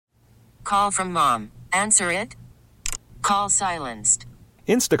call from mom. Answer it. Call silenced.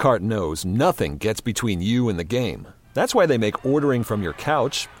 Instacart knows nothing gets between you and the game. That's why they make ordering from your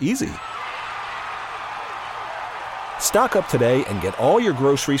couch easy. Stock up today and get all your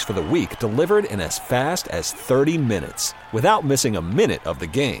groceries for the week delivered in as fast as 30 minutes without missing a minute of the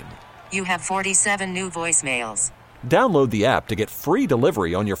game. You have 47 new voicemails. Download the app to get free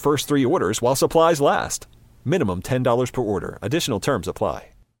delivery on your first 3 orders while supplies last. Minimum $10 per order. Additional terms apply.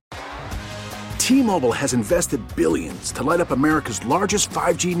 T-Mobile has invested billions to light up America's largest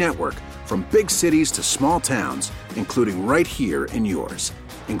 5G network, from big cities to small towns, including right here in yours.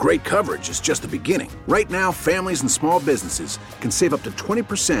 And great coverage is just the beginning. Right now, families and small businesses can save up to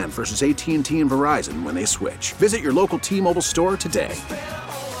 20% versus AT&T and Verizon when they switch. Visit your local T-Mobile store today.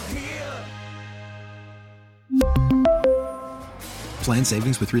 Plan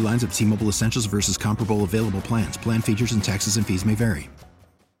savings with 3 lines of T-Mobile Essentials versus comparable available plans. Plan features and taxes and fees may vary.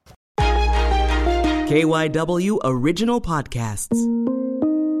 KYW Original Podcasts.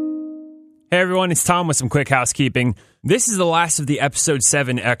 Hey everyone, it's Tom with some quick housekeeping. This is the last of the episode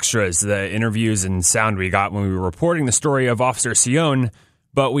 7 extras, the interviews and sound we got when we were reporting the story of Officer Sion,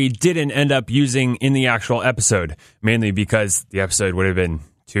 but we didn't end up using in the actual episode, mainly because the episode would have been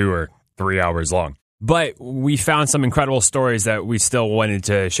 2 or 3 hours long. But we found some incredible stories that we still wanted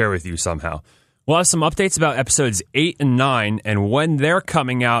to share with you somehow. We'll have some updates about episodes 8 and 9 and when they're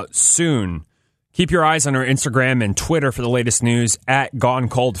coming out soon. Keep your eyes on our Instagram and Twitter for the latest news at Gone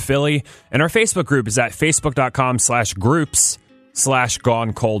Cold Philly. And our Facebook group is at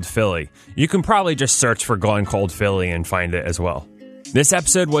facebook.com/groups/Gone Cold Philly. You can probably just search for Gone Cold Philly and find it as well. This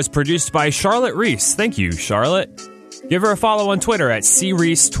episode was produced by Charlotte Reese. Thank you, Charlotte. Give her a follow on Twitter at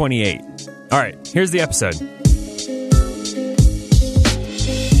creese28. All right, here's the episode.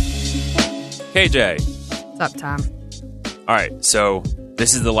 Hey, Jay. What's up, Tom? All right, so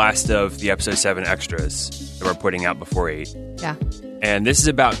this is the last of the episode 7 extras that we're putting out before 8. Yeah. And this is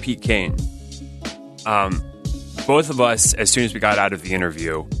about Pete Kane. Both of us, as soon as we got out of the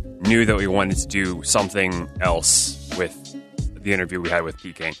interview, knew that we wanted to do something else with the interview we had with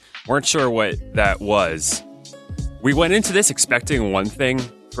Pete Kane. Weren't sure what that was. We went into this expecting one thing,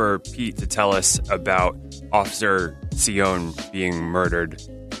 for Pete to tell us about Officer Sion being murdered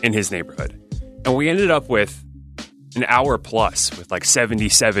in his neighborhood. And we ended up with an hour plus, with like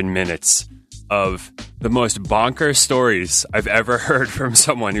 77 minutes of the most bonkers stories I've ever heard from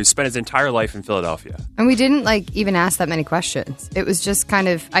someone who spent his entire life in Philadelphia. And we didn't even ask that many questions. It was just kind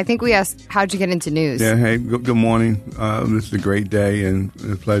of, I think we asked, how'd you get into news? Yeah, hey, good morning. This is a great day and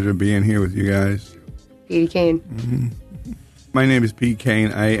a pleasure being here with you guys. Pete Kane. Mm-hmm. My name is Pete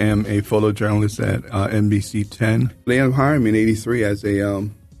Kane. I am a photojournalist at NBC 10. They hired me in '83 as a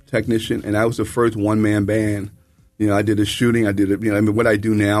technician, and I was the first one-man band. You know, I did the shooting. I did it. You know, I mean, what I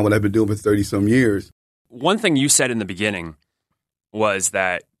do now, what I've been doing for 30-some years. One thing you said in the beginning was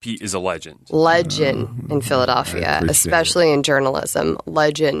that Pete is a legend. Legend in Philadelphia, especially in journalism.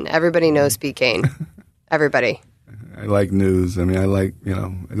 Legend. Everybody knows Pete Kane. Everybody. I like news. I mean, I like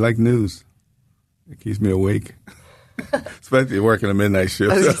news. It keeps me awake. Especially working a midnight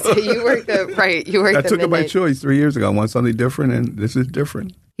shift. I was gonna say, you work the midnight. I took it by choice 3 years ago. I want something different, and this is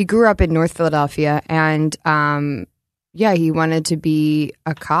different. He grew up in North Philadelphia, and he wanted to be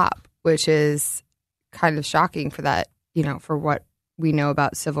a cop, which is kind of shocking for that, for what we know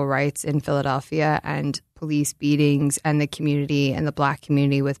about civil rights in Philadelphia and police beatings and the community and the Black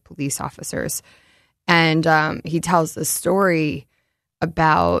community with police officers. And he tells the story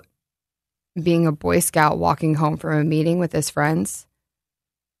about being a Boy Scout walking home from a meeting with his friends.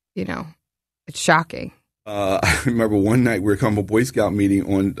 It's shocking. I remember one night we were coming from a Boy Scout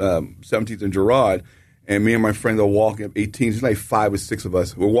meeting on 17th and Girard, and me and my friends are walking up 18th. There's like 5 or 6 of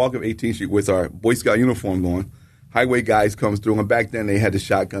us. We're walking up 18th Street with our Boy Scout uniforms on. Highway guys comes through, and back then they had the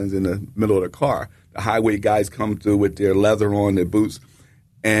shotguns in the middle of the car. The highway guys come through with their leather on, their boots,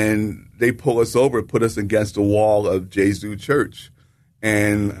 and they pull us over, put us against the wall of Jesu Church.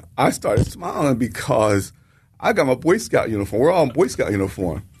 And I started smiling because I got my Boy Scout uniform. We're all in Boy Scout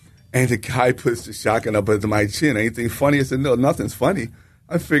uniform. And the guy puts the shotgun up into my chin. Anything funny? I said, no, nothing's funny.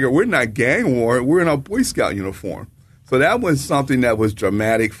 I figured we're not gang war. We're in our Boy Scout uniform. So that was something that was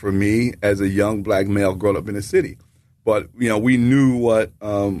dramatic for me as a young black male growing up in the city. But, we knew what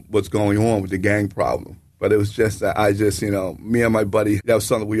was going on with the gang problem. But it was just that me and my buddy, that was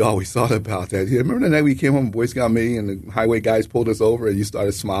something we always thought about. That. Yeah, remember the night we came home from Boy Scout meeting and the highway guys pulled us over and you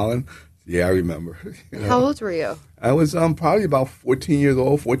started smiling? Yeah, I remember. How old were you? I was probably about 15 years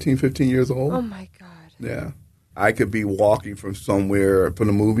old. Oh, my God. Yeah. I could be walking from somewhere, from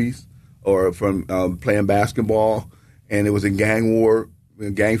the movies or from playing basketball, and it was a gang war,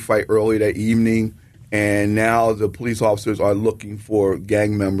 a gang fight early that evening, and now the police officers are looking for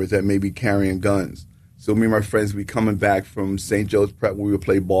gang members that may be carrying guns. So me and my friends would be coming back from St. Joe's Prep where we would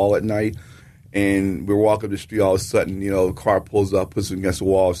play ball at night, and we're walking up the street, all of a sudden, a car pulls up, puts us against the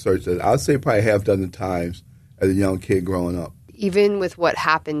wall, searches us. I'd say probably half a dozen times as a young kid growing up. Even with what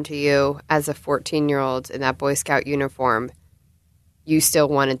happened to you as a 14-year-old in that Boy Scout uniform, you still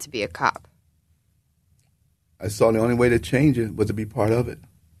wanted to be a cop. I saw the only way to change it was to be part of it.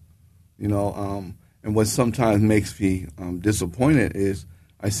 And what sometimes makes me disappointed is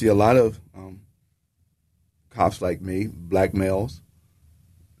I see a lot of cops like me, black males,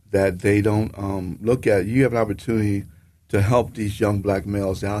 that they don't look at. You have an opportunity to help these young black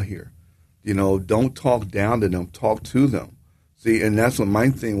males out here. Don't talk down to them, talk to them. See, and that's what my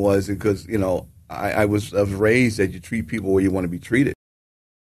thing was, because, I was raised that you treat people where you want to be treated.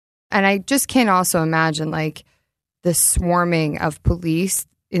 And I just can't also imagine, the swarming of police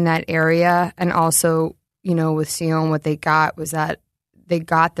in that area. And also, with Sion, what they got was that they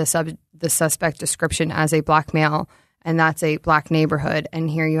got the suspect description as a black male, and that's a black neighborhood. And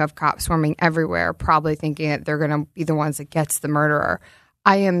here you have cops swarming everywhere, probably thinking that they're going to be the ones that gets the murderer.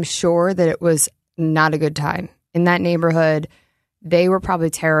 I am sure that it was not a good time in that neighborhood. They were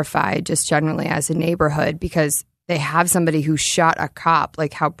probably terrified just generally as a neighborhood, because they have somebody who shot a cop.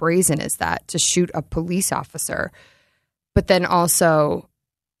 How brazen is that, to shoot a police officer? But then also,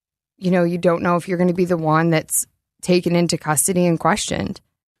 you don't know if you're going to be the one that's taken into custody and questioned.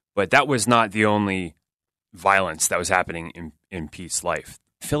 But that was not the only violence that was happening in Pete's life.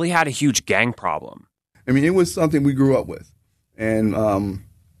 Philly had a huge gang problem. I mean, it was something we grew up with. And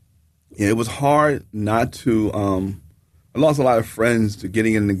it was hard not to I lost a lot of friends to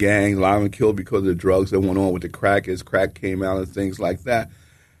getting in the gangs. A lot of them killed because of the drugs that went on with the crack as crack came out and things like that.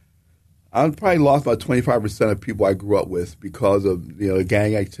 I probably lost about 25% of people I grew up with because of the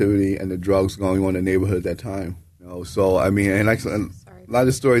gang activity and the drugs going on in the neighborhood at that time. So I mean, and a lot of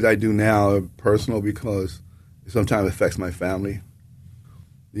the stories I do now are personal because it sometimes affects my family.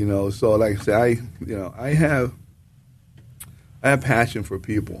 So like I say, I have passion for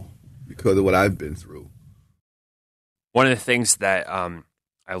people because of what I've been through. One of the things that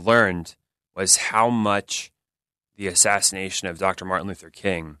I learned was how much the assassination of Dr. Martin Luther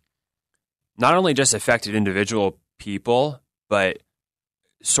King not only just affected individual people, but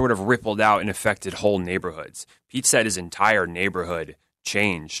sort of rippled out and affected whole neighborhoods. Pete said his entire neighborhood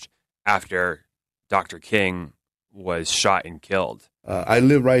changed after Dr. King was shot and killed. I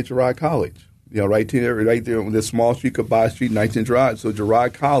live right at Girard College, right there on this small street, Kabah Street, 19th Girard. So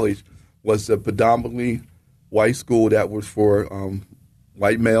Girard College was a predominantly white school that was for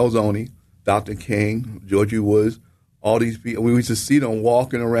white males only. Dr. King, Georgie Woods, all these people. We used to see them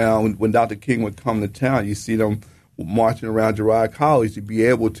walking around when Dr. King would come to town. You see them marching around Girard College to be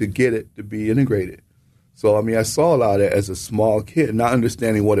able to get it to be integrated. So, I mean, I saw a lot of that as a small kid, not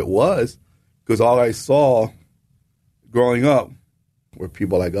understanding what it was, because all I saw growing up were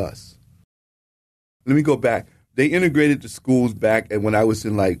people like us. Let me go back. They integrated the schools back when I was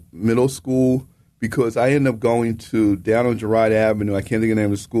in, middle school, because I ended up going to down on Girard Avenue. I can't think of the name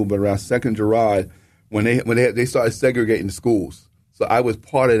of the school, but around 2nd Girard, when they started segregating the schools. So I was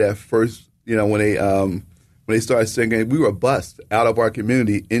part of that first, when they started segregating, we were bused out of our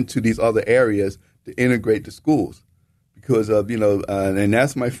community into these other areas to integrate the schools. Because of, and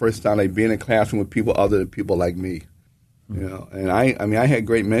that's my first time being in a classroom with people other than people like me. And I had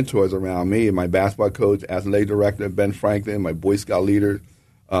great mentors around me. My basketball coach, athletic director, Ben Franklin, my Boy Scout leader,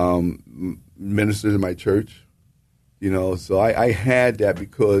 ministers in my church. So I had that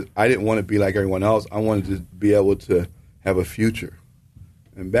because I didn't want to be like everyone else. I wanted to be able to have a future.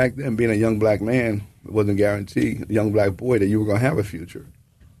 And back then, being a young black man, it wasn't guaranteed, a young black boy, that you were going to have a future.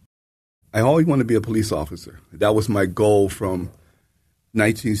 I always wanted to be a police officer. That was my goal from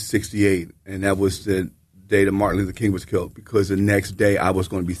 1968, and that was the day that Martin Luther King was killed, because the next day I was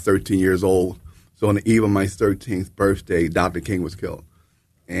going to be 13 years old. So on the eve of my 13th birthday, Dr. King was killed.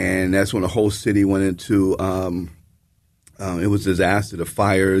 And that's when the whole city went into it was disaster, the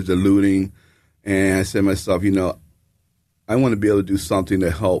fires, the looting. And I said to myself, I want to be able to do something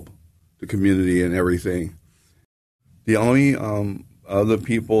to help the community and everything. The only other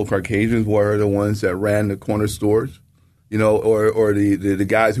people, Caucasians, were the ones that ran the corner stores, or the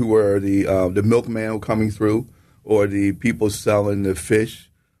guys who were the milkman coming through, or the people selling the fish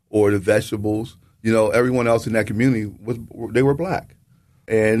or the vegetables. Everyone else in that community they were black.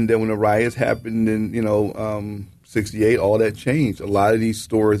 And then when the riots happened in, 68, all that changed. A lot of these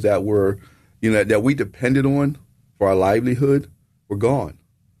stores that were, that we depended on for our livelihood were gone.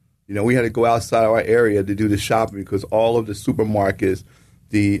 We had to go outside of our area to do the shopping because all of the supermarkets,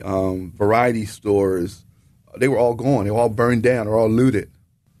 the variety stores, they were all gone. They were all burned down. They were all looted.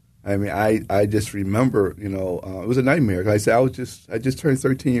 I mean, I just remember, it was a nightmare. Like I said, I just turned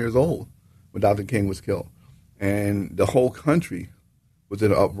 13 years old when Dr. King was killed. And the whole country was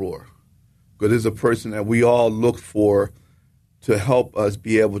in an uproar. Because there's a person that we all looked for to help us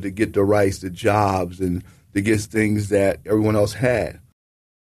be able to get the rights, the jobs, and to get things that everyone else had.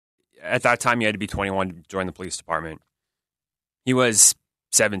 At that time, you had to be 21 to join the police department. He was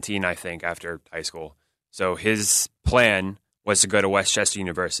 17, I think, after high school. So his plan was to go to Westchester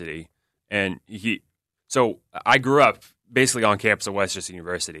University. And so I grew up basically on campus of Westchester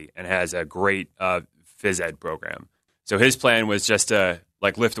University and has a great phys ed program. So his plan was just to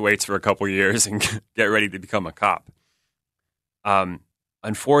lift weights for a couple years and get ready to become a cop.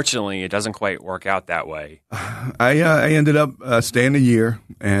 Unfortunately, it doesn't quite work out that way. I ended up staying a year,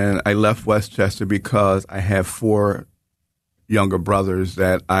 and I left Westchester because I have 4 younger brothers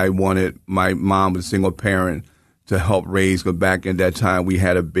that I wanted. My mom was a single parent to help raise, because back in that time we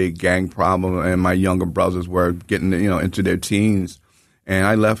had a big gang problem, and my younger brothers were getting into their teens. And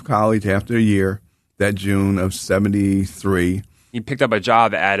I left college after a year, that June of '73. He picked up a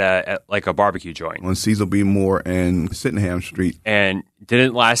job at a barbecue joint on Cecil B. Moore and Sydenham Street. And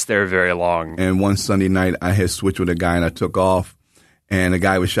didn't last there very long. And one Sunday night, I had switched with a guy, and I took off, and the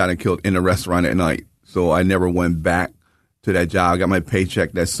guy was shot and killed in a restaurant at night. So I never went back to that job. I got my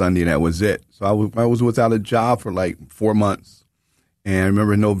paycheck that Sunday, and that was it. So I was without a job for 4 months. And I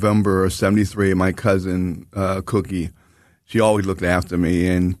remember in November of '73, my cousin, Cookie, she always looked after me,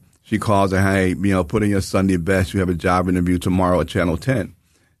 and she calls and, hey, put in your Sunday best. You have a job interview tomorrow at Channel 10.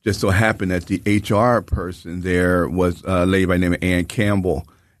 Just so happened that the HR person there was a lady by the name of Ann Campbell,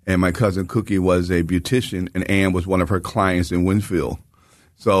 and my cousin Cookie was a beautician, and Ann was one of her clients in Winfield.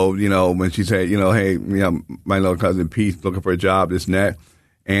 So, when she said, hey, my little cousin Pete looking for a job, this and that,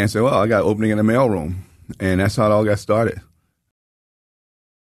 Ann said, well, I got an opening in the mailroom. And that's how it all got started.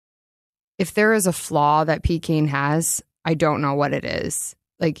 If there is a flaw that Pete Kane has, I don't know what it is.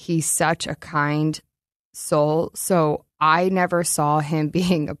 He's such a kind soul. So I never saw him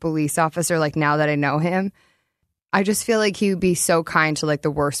being a police officer. Now that I know him, I just feel like he would be so kind to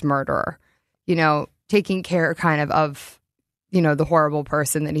the worst murderer, taking care kind of, the horrible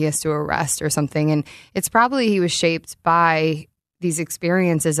person that he has to arrest or something. And it's probably he was shaped by these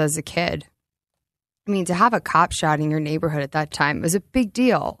experiences as a kid. I mean, to have a cop shot in your neighborhood at that time was a big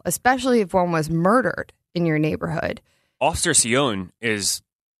deal, especially if one was murdered in your neighborhood. Officer Sion is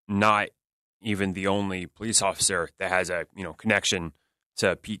not even the only police officer that has a connection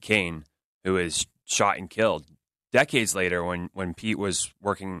to Pete Kane, who is shot and killed. Decades later, when Pete was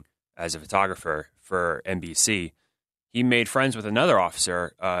working as a photographer for NBC, he made friends with another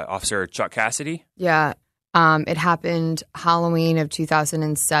officer, Officer Chuck Cassidy. Yeah, it happened Halloween of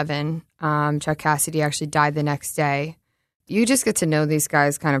 2007. Chuck Cassidy actually died the next day. You just get to know these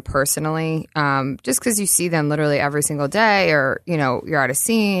guys kind of personally, just because you see them literally every single day, or you're at a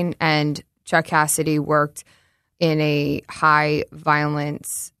scene. And Chuck Cassidy worked in a high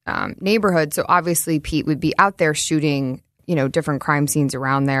violence neighborhood, so obviously Pete would be out there shooting different crime scenes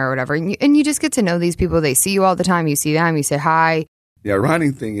around there or whatever. And you just get to know these people. They see you all the time. You see them. You say hi. The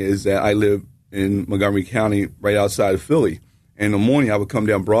ironic thing is that I live in Montgomery County, right outside of Philly. And in the morning, I would come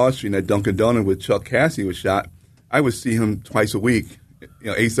down Broad Street, and at Dunkin' Donuts where Chuck Cassidy was shot, I would see him twice a week,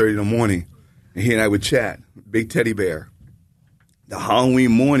 8:30 in the morning, and he and I would chat. Big teddy bear. The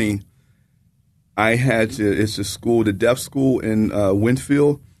Halloween morning, it's the deaf school in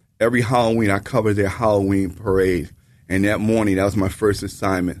Winfield. Every Halloween, I covered their Halloween parade. And that morning, that was my first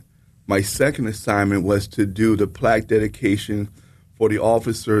assignment. My second assignment was to do the plaque dedication for the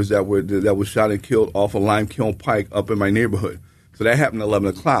officers that were shot and killed off of Lime Kiln Pike up in my neighborhood. So that happened at 11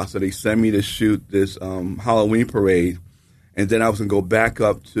 o'clock. So they sent me to shoot this Halloween parade. And then I was going to go back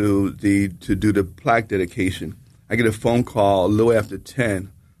up to do the plaque dedication. I get a phone call a little after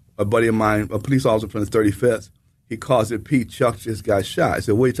 10. A buddy of mine, a police officer from the 35th, he calls it, Pete, Chuck just got shot. I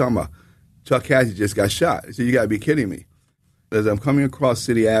said, what are you talking about? Chuck Cassidy just got shot. I said, you got to be kidding me. As I'm coming across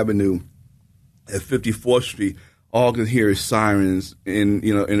City Avenue at 54th Street, all I can hear is sirens in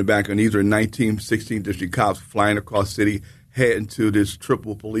the background. These are 19th, 16th District cops flying across city, heading to this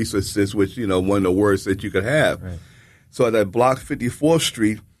triple police assist, which, one of the worst that you could have. Right. So at that block 54th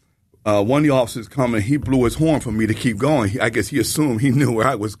Street, one of the officers coming, he blew his horn for me to keep going. I guess he assumed he knew where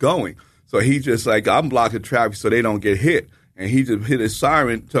I was going. So he just I'm blocking traffic so they don't get hit. And he just hit his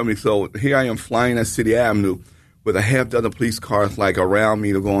siren, tell me, so here I am flying at City Avenue with a half dozen police cars around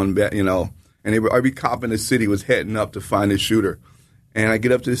me to go on back, and every cop in the city was heading up to find the shooter. And I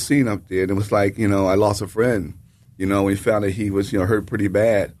get up to the scene up there, and it was I lost a friend. We found that he was, hurt pretty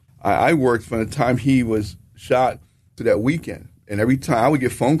bad. I worked from the time he was shot to that weekend. And every time I would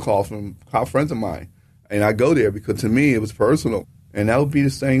get phone calls from cop friends of mine. And I go there because to me it was personal. And that would be the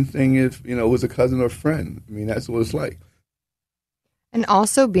same thing if, it was a cousin or a friend. I mean, that's what it's like. And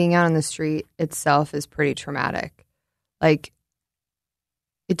also being out on the street itself is pretty traumatic. Like,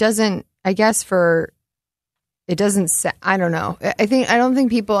 it doesn't, I guess it doesn't, I don't know. I don't think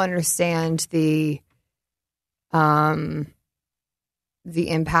people understand the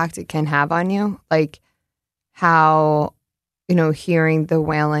impact it can have on you. Like how, hearing the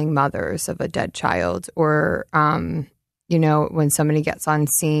wailing mothers of a dead child or, when somebody gets on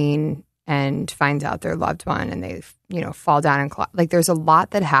scene and finds out their loved one and they, fall down and like there's a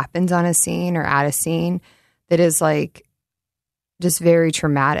lot that happens on a scene or at a scene that is like just very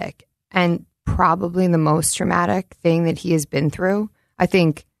traumatic. And probably the most traumatic thing that he has been through, I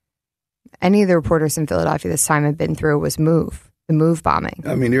think any of the reporters in Philadelphia this time have been through, was the move bombing.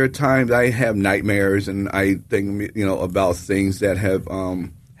 I mean, there are times I have nightmares and I think, about things that have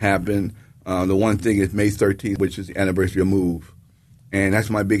happened. The one thing is May 13th, which is the anniversary of MOVE. And that's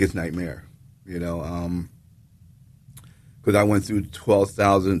my biggest nightmare, because I went through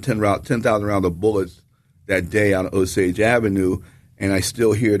 10,000 rounds of bullets that day on Osage Avenue, and I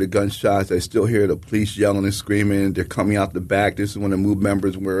still hear the gunshots. I still hear the police yelling and screaming. They're coming out the back. This is when the MOVE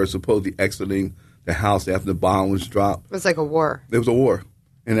members were supposedly exiting the house after the bomb was dropped. It was like a war. It was a war.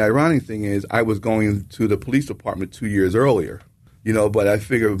 And the ironic thing is I was going to the police department 2 years earlier, but I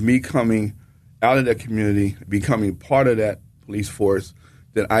figured me coming out of that community, becoming part of that police force,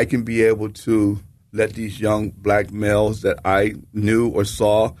 that I can be able to let these young black males that I knew or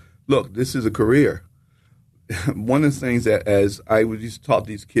saw, look, this is a career. One of the things that as I would used to talk to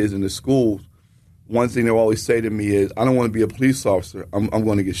these kids in the schools, one thing they always say to me is, I don't want to be a police officer. I'm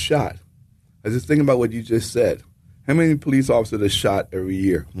going to get shot. I was just thinking about what you just said. How many police officers are shot every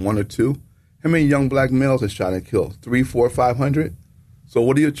year? 1 or 2? How many young black males are shot and killed? 3, 4, 500? So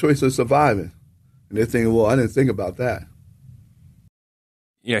what are your choices of surviving? And they're thinking, well, I didn't think about that.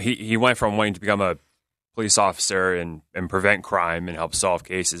 He went from wanting to become a police officer and prevent crime and help solve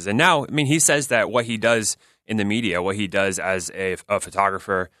cases. And now, he says that what he does in the media, what he does as a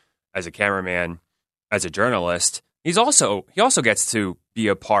photographer, as a cameraman, as a journalist, he also gets to be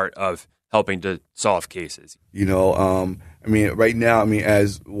a part of helping to solve cases. Right now,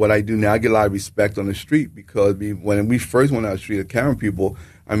 as what I do now, I get a lot of respect on the street because when we first went out the street, the camera people,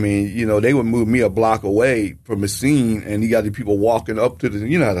 they would move me a block away from a scene and you got the people walking up to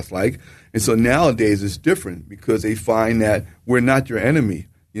the, how that's like. And so nowadays it's different because they find that we're not your enemy.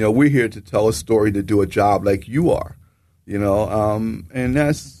 We're here to tell a story, to do a job like you are, and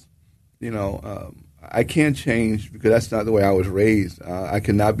that's, I can't change because that's not the way I was raised. I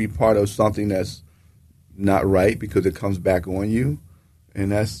cannot be part of something that's not right because it comes back on you.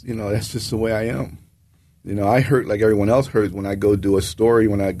 And that's just the way I am. I hurt like everyone else hurts when I go do a story,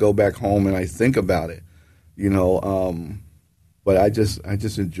 when I go back home and I think about it, but I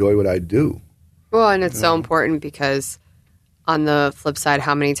just enjoy what I do. Well, and it's so important because on the flip side,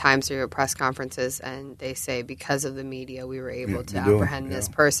 how many times are you at press conferences and they say because of the media we were able to apprehend this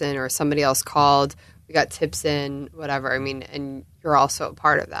person or somebody else called, we got tips in, whatever. And you're also a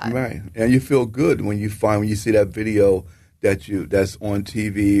part of that. Right. And you feel good when you see that video that's on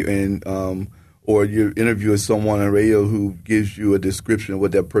TV and or you're interviewing someone on radio who gives you a description of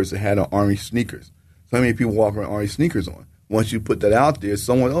what that person had on orange sneakers. So many people walk around orange sneakers on. Once you put that out there,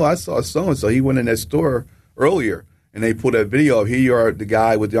 I saw so-and-so. He went in that store earlier, and they put that video of, here you are, the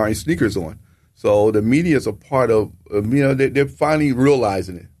guy with the orange sneakers on. So the media is a part of, they're finally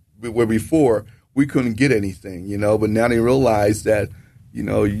realizing it. Where before, we couldn't get anything, but now they realize that, you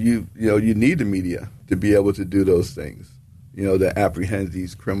need the media to be able to do those things, to apprehend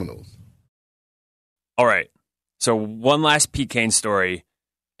these criminals. All right. So one last Pete Kane story,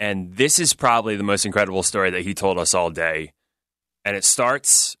 and this is probably the most incredible story that he told us all day. And it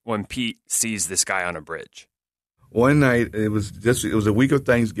starts when Pete sees this guy on a bridge. One night, it was a week of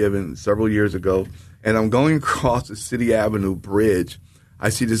Thanksgiving several years ago, and I'm going across the City Avenue Bridge. I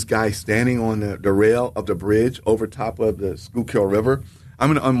see this guy standing on the rail of the bridge over top of the Schuylkill River. I'm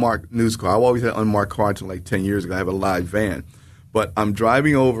in an unmarked news car. I've always had an unmarked car until like 10 years ago. I have a live van. But I'm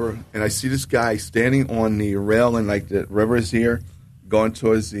driving over, and I see this guy standing on the rail, and like the river is here, going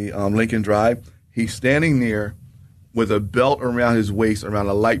towards the Lincoln Drive. He's standing there with a belt around his waist around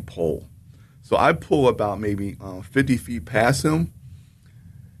a light pole. So I pull about maybe 50 feet past him.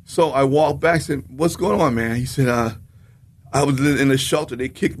 So I walk back and said, what's going on, man? He said, I was in the shelter. They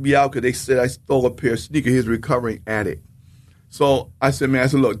kicked me out because they said I stole a pair of sneakers. He was a recovering addict. So I said, man,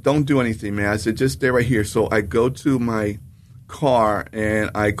 look, don't do anything, man. I said, just stay right here. So I go to my car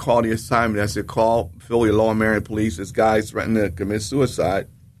and I call the assignment. I said, call Philly Lower Marion Police. This guy's threatening to commit suicide.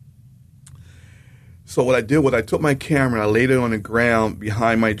 So what I did was I took my camera and I laid it on the ground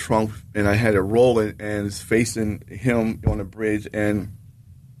behind my trunk and I had it rolling and it's facing him on the bridge. And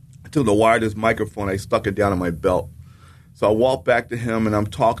I took the wireless microphone, I stuck it down in my belt. So I walked back to him and I'm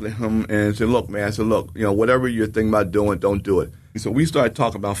talking to him and I said, look, man, whatever you're thinking about doing, don't do it. So we started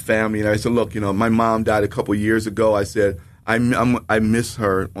talking about family and I said, look, my mom died a couple years ago. I said, I miss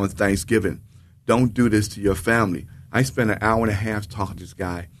her on Thanksgiving. Don't do this to your family. I spent an hour and a half talking to this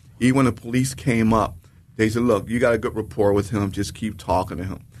guy. Even when the police came up, they said, look, you got a good rapport with him. Just keep talking to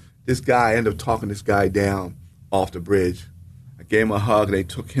him. This guy, I ended up talking this guy down off the bridge. I gave him a hug. And they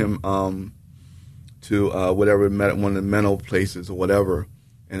took him to one of the mental places or whatever.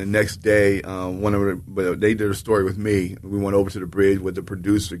 And the next day, they did a story with me. We went over to the bridge with the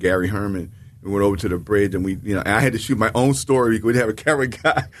producer, Gary Herman. We went over to the bridge, and I had to shoot my own story. We didn't have a camera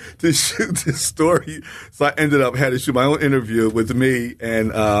guy to shoot this story, so I ended up had to shoot my own interview with me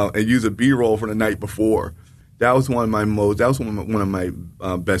and use a B-roll from the night before. That was one of my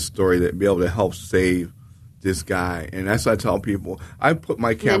best stories to be able to help save this guy, and that's what I tell people. I put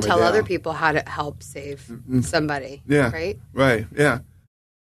my camera and tell down. other people how to help save somebody. Yeah, right, yeah.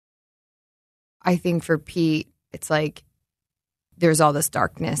 I think for Pete, it's like there's all this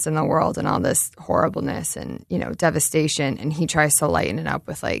darkness in the world and all this horribleness and, devastation. And he tries to lighten it up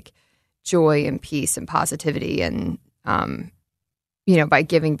with like joy and peace and positivity and, by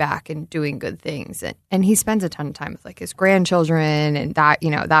giving back and doing good things. And he spends a ton of time with like his grandchildren and that,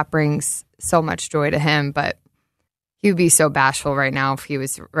 that brings so much joy to him. But he would be so bashful right now if he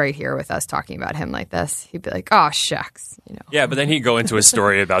was right here with us talking about him like this. He'd be like, oh, shucks. Yeah, but then he'd go into a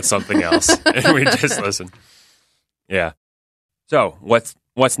story about something else and we'd just listen. Yeah. So what's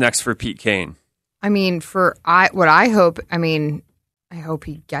next for Pete Kane? I mean, I hope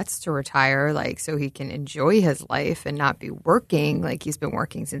he gets to retire, like, so he can enjoy his life and not be working like he's been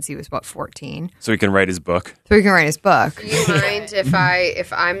working since he was 14. So he can write his book. Do you mind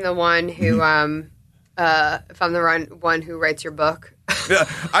if I'm the one who one who writes your book? Yeah,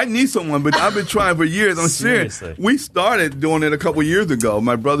 I need someone, but I've been trying for years. I'm serious. We started doing it a couple years ago.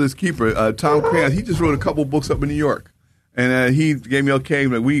 My brother's keeper, Tom Kane, he just wrote a couple books up in New York. And he gave me okay.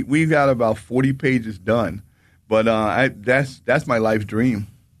 But we got about 40 pages done. But that's my life dream.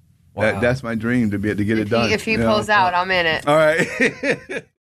 Wow. That's my dream to be able to get it done. If he pulls out, I'm in it. All right.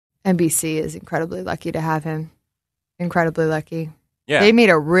 NBC is incredibly lucky to have him. Incredibly lucky. Yeah. They made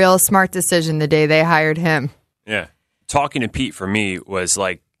a real smart decision the day they hired him. Yeah. Talking to Pete for me was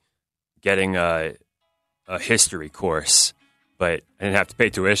like getting a history course, but I didn't have to pay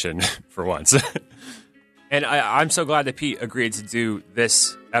tuition for once. And I'm so glad that Pete agreed to do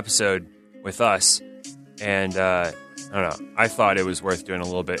this episode with us. And I don't know, I thought it was worth doing a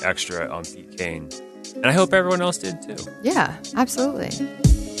little bit extra on Pete Kane. And I hope everyone else did too. Yeah, absolutely.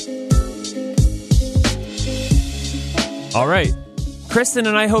 All right. Kristen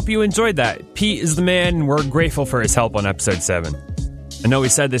and I hope you enjoyed that. Pete is the man, and we're grateful for his help on episode 7. I know we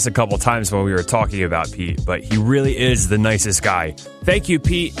said this a couple times when we were talking about Pete, but he really is the nicest guy. Thank you,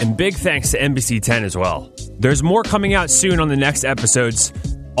 Pete, and big thanks to NBC 10 as well. There's more coming out soon on the next episodes.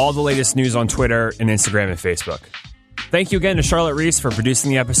 All the latest news on Twitter and Instagram and Facebook. Thank you again to Charlotte Reese for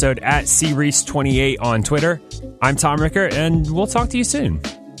producing the episode at CReese28 on Twitter. I'm Tom Ricker, and we'll talk to you soon.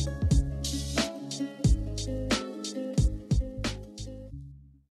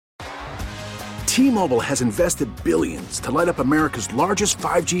 T-Mobile has invested billions to light up America's largest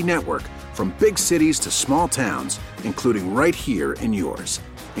 5G network, from big cities to small towns, including right here in yours.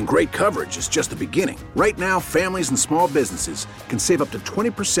 And great coverage is just the beginning. Right now, families and small businesses can save up to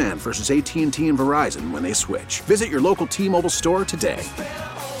 20% versus AT&T and Verizon when they switch. Visit your local T-Mobile store today.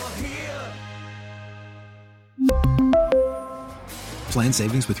 Plan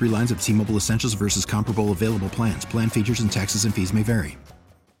savings with 3 lines of T-Mobile Essentials versus comparable available plans. Plan features and taxes and fees may vary.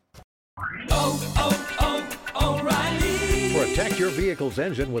 Protect your vehicle's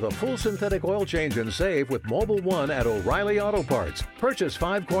engine with a full synthetic oil change and save with Mobile One at O'Reilly Auto Parts. Purchase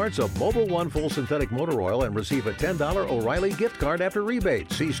 5 quarts of Mobile One full synthetic motor oil and receive a $10 O'Reilly gift card after rebate.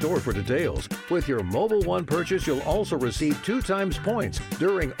 See store for details. With your Mobile One purchase, you'll also receive 2 times points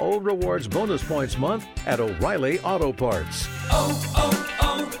during O Rewards Bonus Points Month at O'Reilly Auto Parts.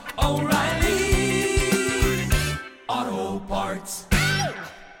 O'Reilly Auto Parts.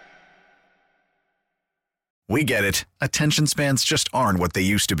 We get it. Attention spans just aren't what they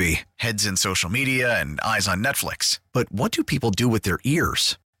used to be. Heads in social media and eyes on Netflix. But what do people do with their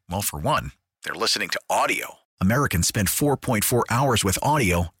ears? Well, for one, they're listening to audio. Americans spend 4.4 hours with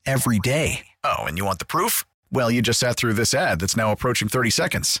audio every day. Oh, and you want the proof? Well, you just sat through this ad that's now approaching 30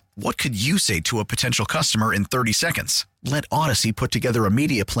 seconds. What could you say to a potential customer in 30 seconds? Let Odyssey put together a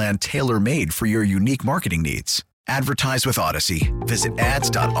media plan tailor-made for your unique marketing needs. Advertise with Odyssey. Visit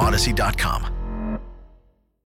ads.odyssey.com.